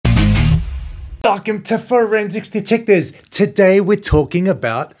Welcome to Forensics Detectors. Today we're talking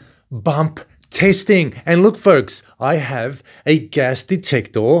about bump testing. And look folks, I have a gas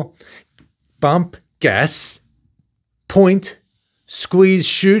detector, bump gas, point, squeeze,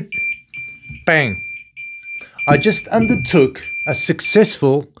 shoot, bang. I just undertook a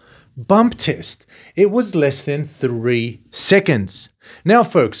successful bump test. It was less than 3 seconds. Now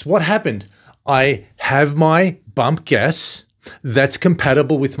folks, what happened? I have my bump gas that's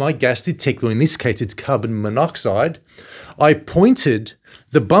compatible with my gas detector. In this case, it's carbon monoxide. I pointed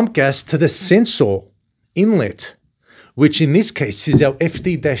the bump gas to the sensor inlet, which in this case is our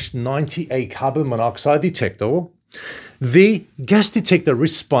FD-90A carbon monoxide detector. The gas detector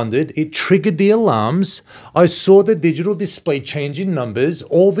responded. It triggered the alarms. I saw the digital display change in numbers.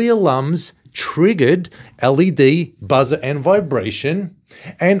 All the alarms triggered LED, buzzer, and vibration.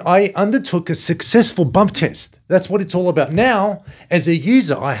 And I undertook a successful bump test. That's what it's all about. Now, as a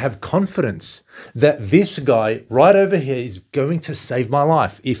user, I have confidence that this guy right over here is going to save my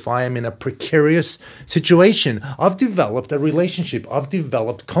life if I am in a precarious situation. I've developed a relationship. I've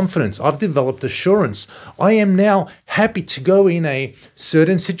developed confidence. I've developed assurance. I am now happy to go in a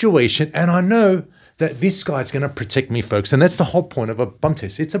certain situation, and I know that this guy's going to protect me, folks. And that's the whole point of a bump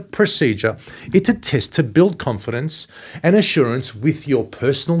test. It's a procedure. It's a test to build confidence and assurance with your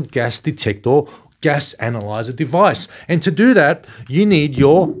personal gas detector, gas analyzer device. And to do that, you need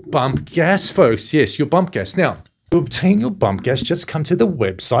your bump gas, folks. Yes, your bump gas. Now, to obtain your bump gas, just come to the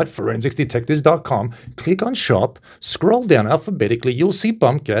website, forensicsdetectors.com, click on shop, scroll down alphabetically, you'll see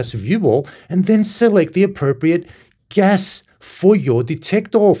bump gas, view all, and then select the appropriate gas for your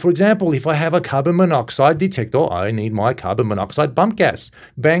detector. For example, if I have a carbon monoxide detector, I need my carbon monoxide bump gas.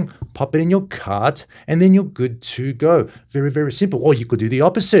 Bang, pop it in your cart, and then you're good to go. Very, very simple. Or you could do the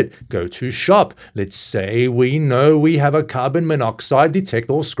opposite. Go to shop. Let's say we know we have a carbon monoxide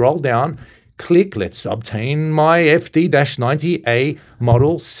detector. Scroll down, click, let's obtain my FD-90A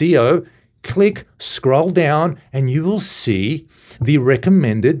model CO. Click, scroll down, and you will see the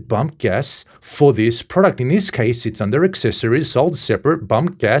recommended bump gas for this product. In this case, it's under accessories, sold separate,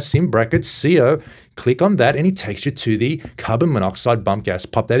 bump gas in brackets CO. Click on that and it takes you to the carbon monoxide bump gas.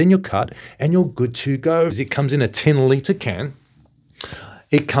 Pop that in your cart and you're good to go. It comes in a 10-liter can.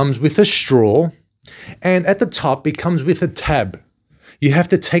 It comes with a straw, and at the top, it comes with a tab. You have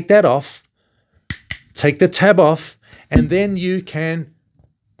to take that off, take the tab off, and then you can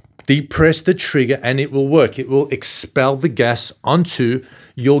depress the trigger and it will work. It will expel the gas onto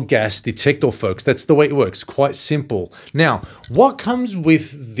your gas detector, folks. That's the way it works. Quite simple. Now, what comes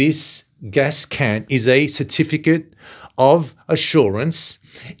with this gas can is a certificate of assurance.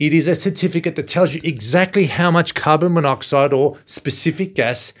 It is a certificate that tells you exactly how much carbon monoxide or specific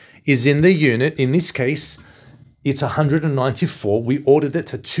gas is in the unit. In this case, it's 194. We ordered it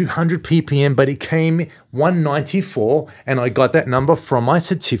to 200 ppm, but it came 194, and I got that number from my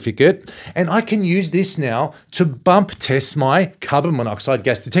certificate. And I can use this now to bump test my carbon monoxide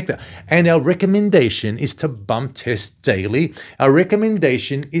gas detector. And our recommendation is to bump test daily. Our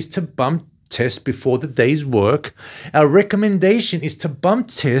recommendation is to bump test before the day's work. Our recommendation is to bump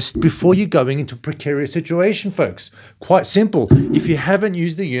test before you're going into a precarious situation, folks. Quite simple. If you haven't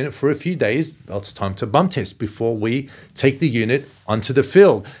used the unit for a few days, well, it's time to bump test before we take the unit onto the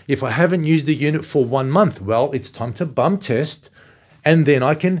field. If I haven't used the unit for 1 month, well, it's time to bump test, and then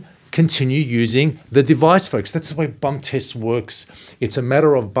I can continue using the device, folks. That's the way bump test works. It's a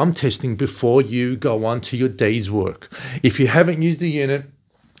matter of bump testing before you go on to your day's work. If you haven't used the unit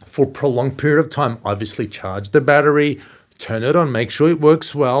for a prolonged period of time, obviously charge the battery, turn it on, make sure it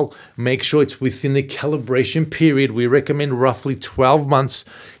works well, make sure it's within the calibration period. We recommend roughly 12 months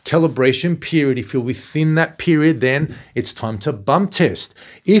calibration period. If you're within that period, then it's time to bump test.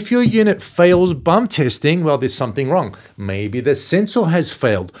 If your unit fails bump testing, well, there's something wrong. Maybe the sensor has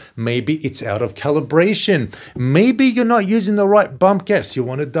failed. Maybe it's out of calibration. Maybe you're not using the right bump gas. You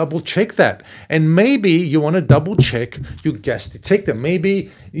want to double check that. And maybe you want to double check your gas detector. Maybe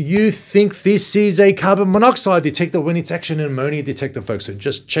you think this is a carbon monoxide detector when it's actually an ammonia detector, folks. So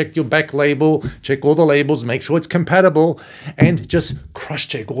just check your back label, check all the labels, make sure it's compatible, and just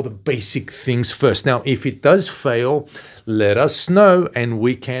cross-check all the basic things first. Now, if it does fail, let us know and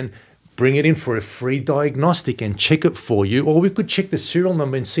we can bring it in for a free diagnostic and check it for you. Or we could check the serial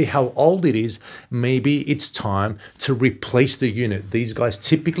number and see how old it is. Maybe it's time to replace the unit. These guys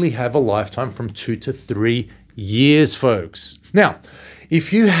typically have a lifetime from 2 to 3 years, folks. Now,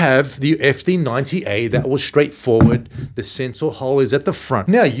 if you have the FD-90A, that was straightforward. The sensor hole is at the front.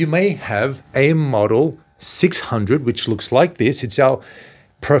 Now, you may have a model 600, which looks like this. It's our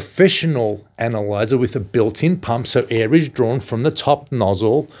professional analyzer with a built-in pump, so air is drawn from the top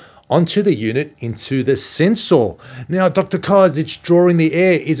nozzle onto the unit into the sensor. Now, Dr. Kaz, it's drawing the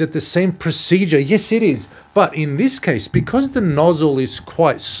air. Is it the same procedure? Yes, it is. But in this case, because the nozzle is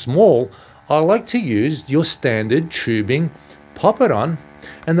quite small, I like to use your standard tubing, pop it on.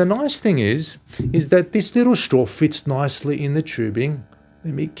 And the nice thing is that this little straw fits nicely in the tubing.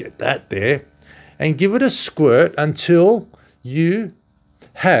 Let me get that there. And give it a squirt until you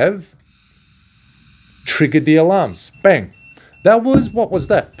have triggered the alarms. Bang. What was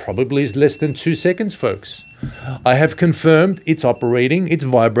that? Probably is less than 2 seconds, folks. I have confirmed it's operating, it's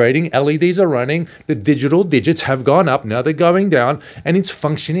vibrating, LEDs are running, the digital digits have gone up, now they're going down, and it's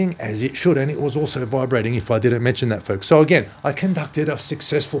functioning as it should. And it was also vibrating if I didn't mention that, folks. So again, I conducted a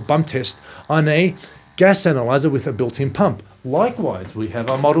successful bump test on a gas analyzer with a built-in pump. Likewise, we have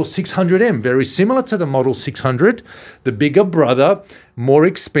our Model 600M, very similar to the Model 600, the bigger brother, more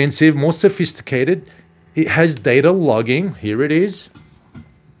expensive, more sophisticated. It has data logging. Here it is.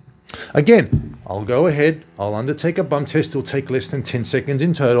 Again, I'll go ahead. I'll undertake a bump test. It'll take less than 10 seconds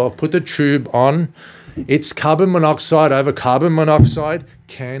in total. I'll put the tube on. It's carbon monoxide. I have a carbon monoxide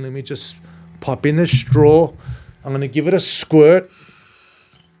can. Let me just pop in the straw. I'm going to give it a squirt.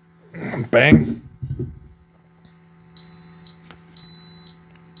 Bang.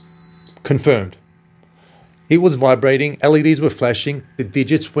 Confirmed. It was vibrating, LEDs were flashing, the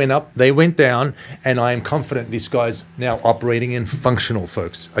digits went up, they went down, and I am confident this guy's now operating and functional,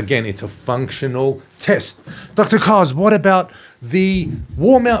 folks. Again, it's a functional test. Dr. Kaz, what about the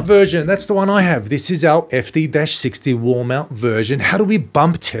wall mount version? That's the one I have. This is our FD-60 wall mount version. How do we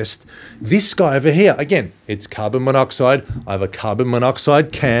bump test this guy over here? Again, it's carbon monoxide. I have a carbon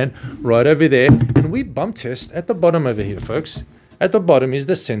monoxide can right over there, and we bump test at the bottom over here, folks. At the bottom is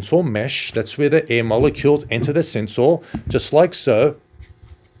the sensor mesh. That's where the air molecules enter the sensor, just like so.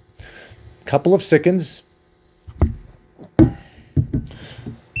 Couple of seconds.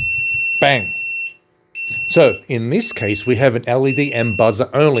 Bang. So in this case, we have an LED and buzzer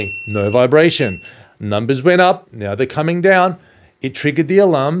only, no vibration. Numbers went up, now they're coming down. It triggered the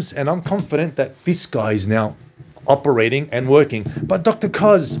alarms, and I'm confident that this guy is now operating and working. But Dr.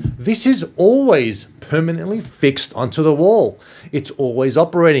 Kaz, this is always permanently fixed onto the wall. It's always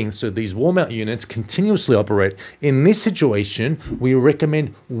operating, so these wall mount units continuously operate. In this situation, we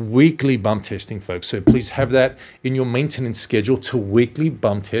recommend weekly bump testing, folks. So please have that in your maintenance schedule to weekly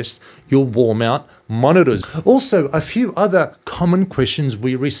bump test your wall mount monitors. Also, a few other common questions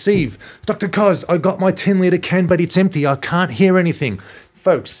we receive. Dr. Kaz, I got my 10-liter can, but it's empty. I can't hear anything.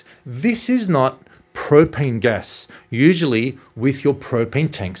 Folks, this is not propane gas. Usually with your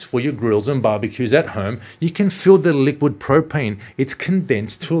propane tanks for your grills and barbecues at home, you can feel the liquid propane. It's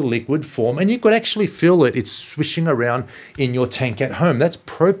condensed to a liquid form, and you could actually feel it. It's swishing around in your tank at home. That's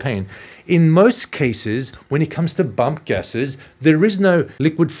propane. In most cases, when it comes to bump gases, there is no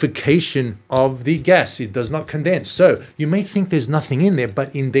liquefaction of the gas. It does not condense. So you may think there's nothing in there,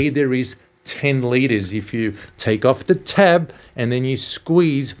 but indeed there is 10 liters. If you take off the tab and then you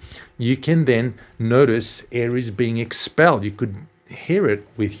squeeze, you can then notice air is being expelled. You could hear it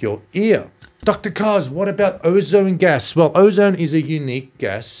with your ear. Dr. Kaz, what about ozone gas? Well, ozone is a unique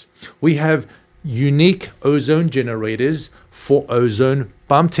gas. We have unique ozone generators for ozone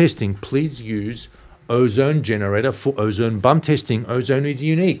bump testing. Please use ozone generator for ozone bump testing. Ozone is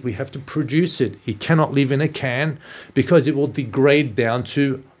unique. We have to produce it. It cannot live in a can because it will degrade down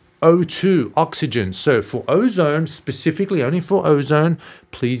to O2, oxygen. So for ozone, specifically only for ozone,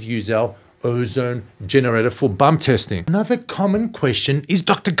 please use our ozone generator for bump testing. Another common question is,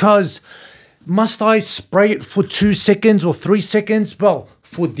 Dr. Kaz, must I spray it for 2 seconds or 3 seconds? Well,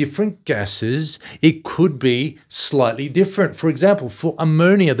 for different gases, it could be slightly different. For example, for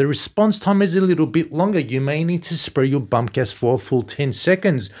ammonia, the response time is a little bit longer. You may need to spray your bump gas for a full 10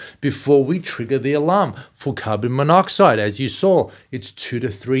 seconds before we trigger the alarm. For carbon monoxide, as you saw, it's 2 to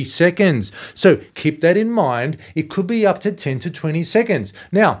 3 seconds. So keep that in mind. It could be up to 10 to 20 seconds.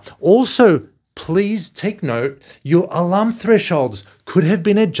 Now, also, please take note, your alarm thresholds could have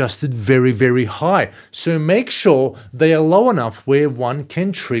been adjusted very, very high. So make sure they are low enough where one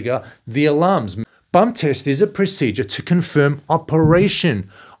can trigger the alarms. Bump test is a procedure to confirm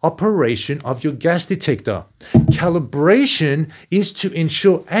operation of your gas detector. Calibration is to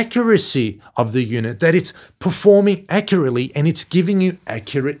ensure accuracy of the unit, that it's performing accurately and it's giving you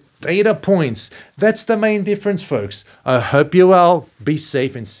accurate data points. That's the main difference, folks. I hope you're well. Be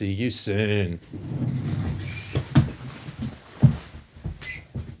safe and see you soon.